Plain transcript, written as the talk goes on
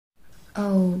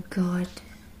Oh god,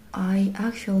 I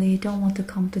actually don't want to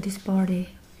come to this party.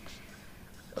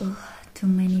 Ugh, too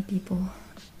many people.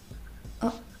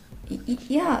 Oh,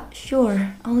 yeah,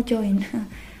 sure, I'll join.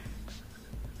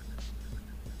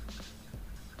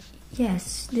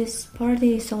 Yes, this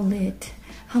party is so lit.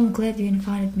 I'm glad you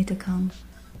invited me to come.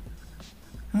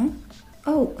 Huh?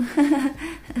 Oh,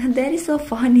 that is so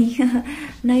funny.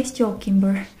 Nice joke,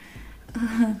 Kimber.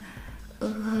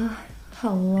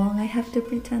 How long I have to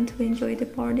pretend to enjoy the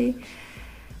party?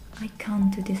 I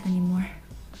can't do this anymore.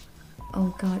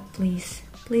 Oh god, please.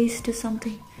 Please do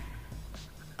something.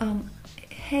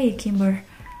 Hey, Kimber.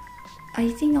 I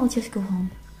think I'll just go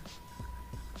home.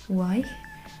 Why?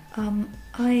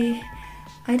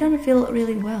 I don't feel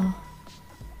really well.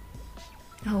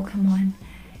 Oh, come on.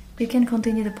 You can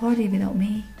continue the party without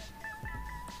me.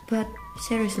 But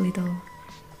seriously though,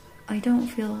 I don't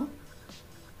feel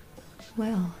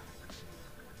well.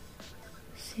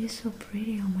 She's so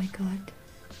pretty, oh my god.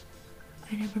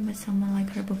 I never met someone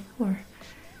like her before.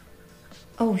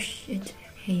 Oh shit.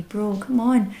 Hey bro, come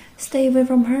on. Stay away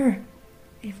from her.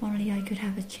 If only I could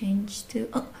have a change to...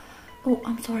 Oh,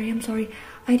 I'm sorry.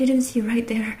 I didn't see you right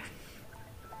there.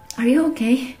 Are you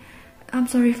okay? I'm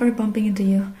sorry for bumping into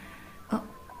you.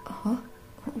 Huh?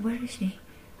 Where is she?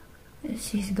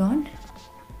 She's gone?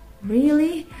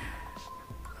 Really?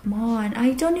 Come on,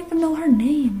 I don't even know her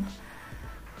name.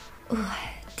 Ugh,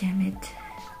 damn it.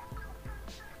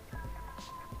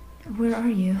 Where are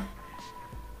you?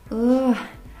 Ugh,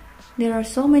 there are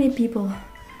so many people.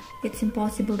 It's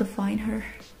impossible to find her.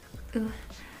 Ugh.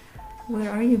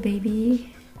 Where are you,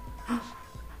 baby?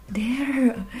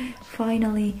 There!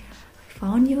 Finally, I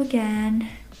found you again.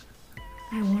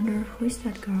 I wonder who is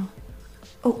that girl?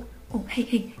 Oh,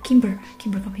 hey, Kimber,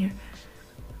 come here.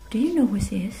 Do you know who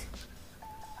she is?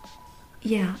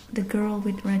 Yeah, the girl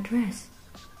with red dress.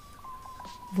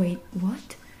 Wait,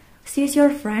 what? She is your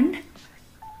friend?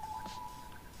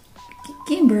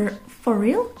 Kimber, for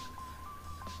real?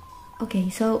 Okay,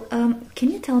 so,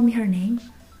 can you tell me her name?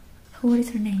 What is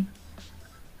her name?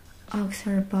 Ask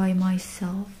her by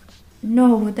myself.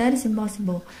 No, that is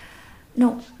impossible.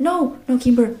 No,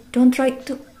 Kimber, don't try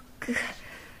to...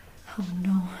 Oh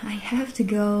no, I have to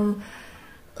go.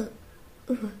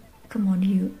 Come on,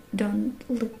 you, don't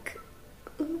look.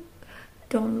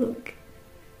 Don't look.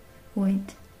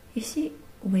 Wait, is she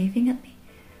waving at me?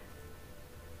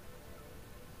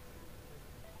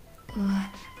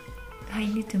 I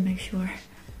need to make sure.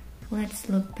 Let's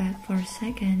look back for a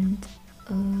second.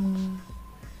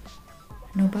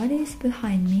 Nobody is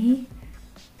behind me.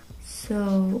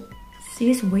 So,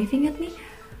 she is waving at me?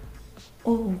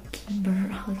 Oh,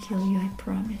 Kimber, I'll kill you, I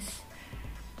promise.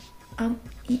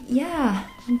 Yeah,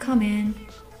 I'm coming.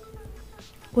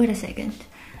 Wait a second.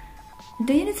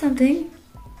 Do you need something?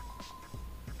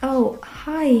 Oh,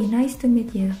 hi, nice to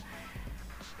meet you.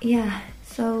 Yeah,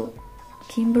 so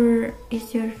Kimber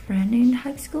is your friend in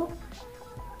high school?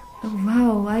 Oh,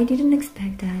 wow, I didn't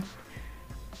expect that.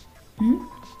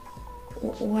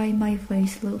 Why my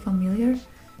face look familiar?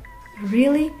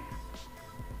 Really?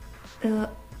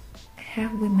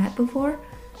 Have we met before?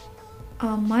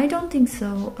 I don't think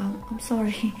so. I'm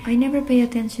sorry. I never pay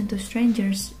attention to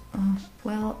strangers.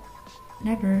 Well,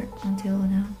 never until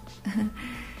now.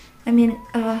 I mean,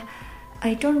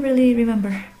 I don't really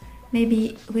remember.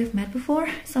 Maybe we've met before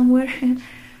somewhere.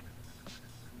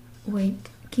 Wait,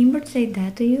 Kimber said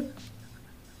that to you?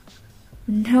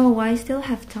 No, I still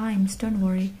have times, don't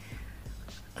worry.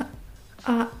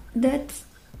 That's...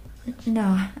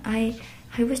 No, I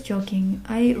was joking.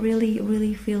 I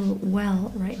really feel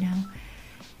well right now.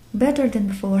 Better than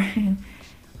before.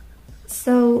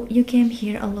 So, you came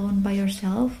here alone by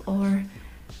yourself, or...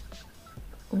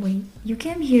 Wait, you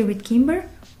came here with Kimber?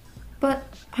 But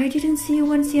I didn't see you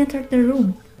when she entered the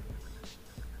room.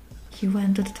 You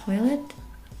went to the toilet?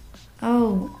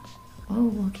 Oh,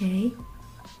 okay.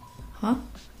 Huh?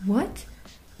 What?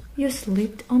 You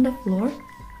slipped on the floor?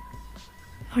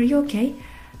 Are you okay?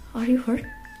 Are you hurt?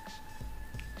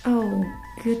 Oh,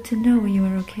 good to know you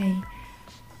are okay.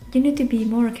 You need to be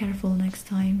more careful next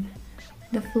time.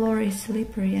 The floor is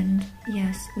slippery and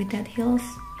yes, with that heels,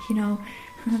 you know.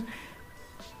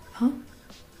 Huh?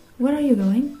 Where are you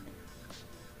going?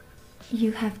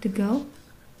 You have to go?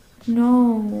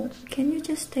 No, can you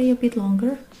just stay a bit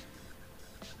longer?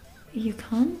 You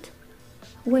can't?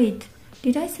 Wait,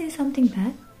 did I say something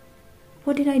bad?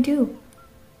 What did I do?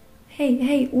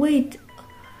 Hey, wait!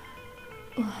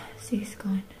 Oh, she's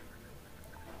gone.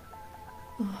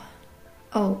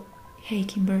 Oh, hey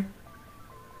Kimber.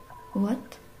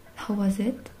 What? How was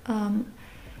it?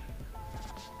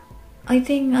 I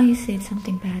think I said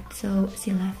something bad, so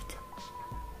she left.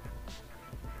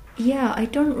 Yeah, I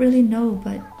don't really know,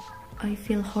 but I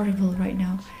feel horrible right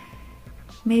now.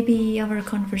 Maybe our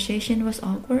conversation was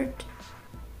awkward?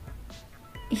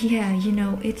 Yeah, you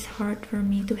know, it's hard for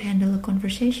me to handle a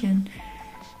conversation.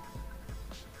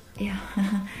 Yeah.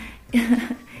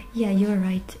 Yeah, you're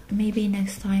right. Maybe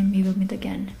next time we will meet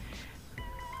again.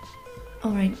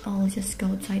 Alright, I'll just go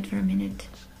outside for a minute.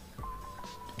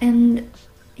 And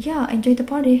yeah, enjoy the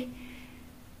party.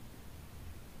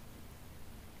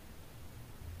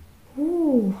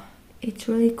 Ooh, it's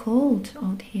really cold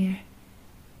out here.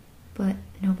 But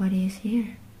nobody is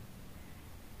here.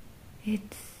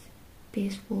 It's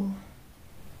peaceful.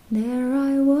 There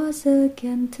I was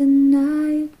again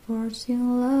tonight,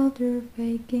 forcing laughter,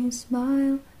 faking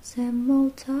smile, same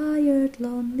old tired,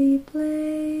 lonely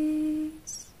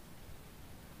place.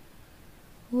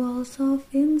 Walls of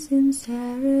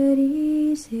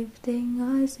insincerity, shifting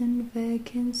eyes and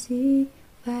vacancy,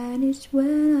 vanished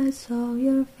when I saw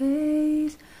your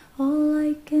face. All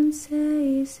I can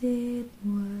say is it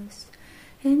was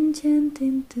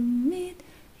enchanting to meet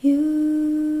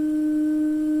you.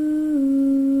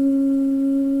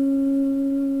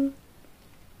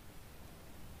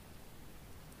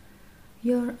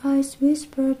 Your eyes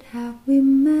whispered, have we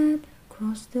met?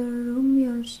 Across the room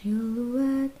your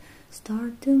silhouette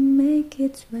start to make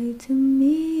its way to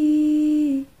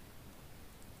me.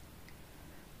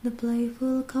 The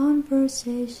playful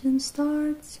conversation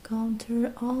starts,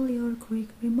 counter all your quick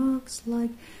remarks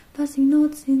like passing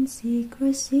notes in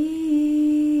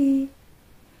secrecy.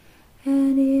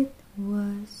 And it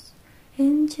was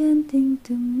enchanting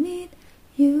to meet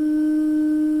you.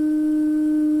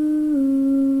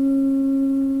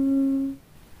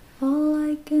 All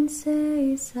I can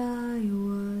say is I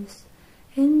was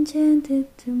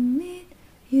enchanted to meet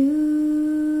you.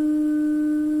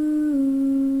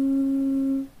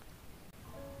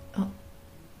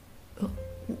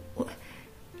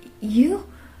 You?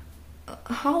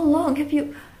 How long have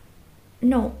you...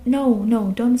 No,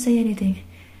 don't say anything.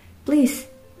 Please,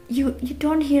 you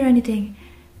don't hear anything.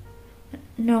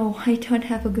 No, I don't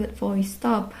have a good voice.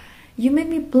 Stop. You make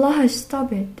me blush.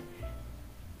 Stop it.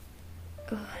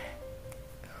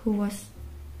 Who was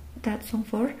that song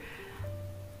for?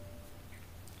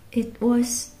 It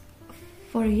was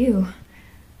for you.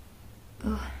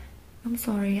 I'm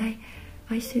sorry.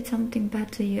 I said something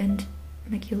bad to you and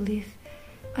make you leave.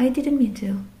 I didn't mean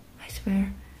to. I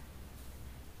swear.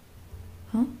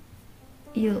 Huh?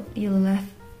 You left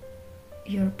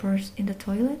your purse in the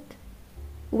toilet?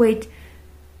 Wait,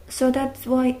 so that's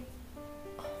why...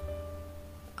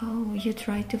 Oh, you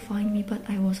tried to find me but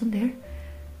I wasn't there?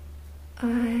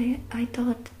 I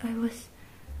thought I was...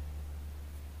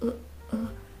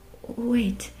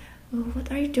 wait,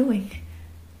 what are you doing?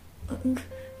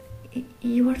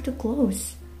 You are too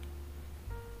close.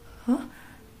 Huh?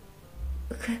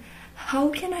 How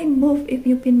can I move if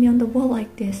you pin me on the wall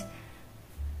like this?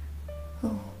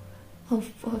 Oh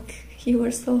fuck, you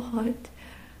are so hot.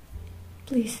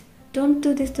 Please, don't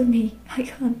do this to me. I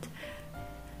can't.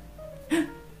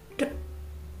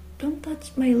 Don't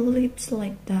touch my lips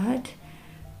like that.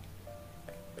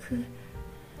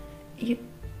 You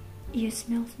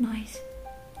smell nice.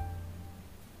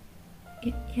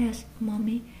 Yes,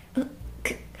 mommy.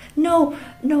 No,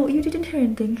 you didn't hear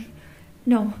anything.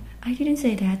 No, I didn't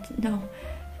say that. No.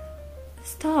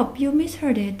 Stop, you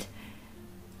misheard it.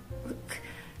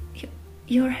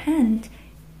 Your hand,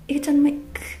 it's on my...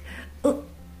 huh?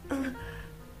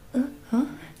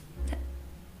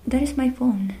 That is my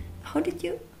phone. How did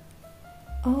you...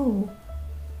 Oh.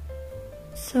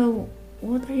 So,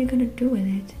 what are you gonna do with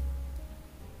it?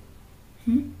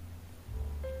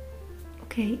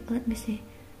 Okay, let me see.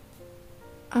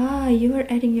 Ah, you are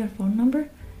adding your phone number?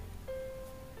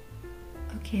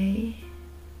 Okay.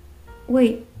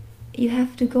 Wait, you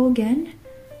have to go again?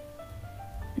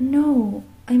 No,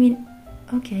 I mean,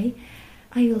 okay,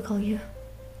 I will call you.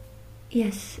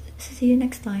 Yes, see you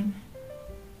next time.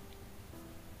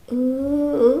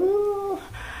 Ooh,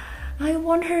 I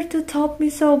want her to top me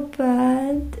so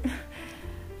bad.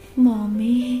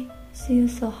 Mommy,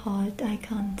 she's so hot. I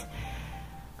can't.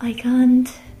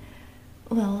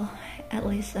 Well, at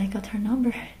least I got her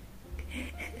number.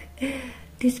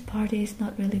 This party is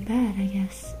not really bad, I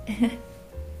guess.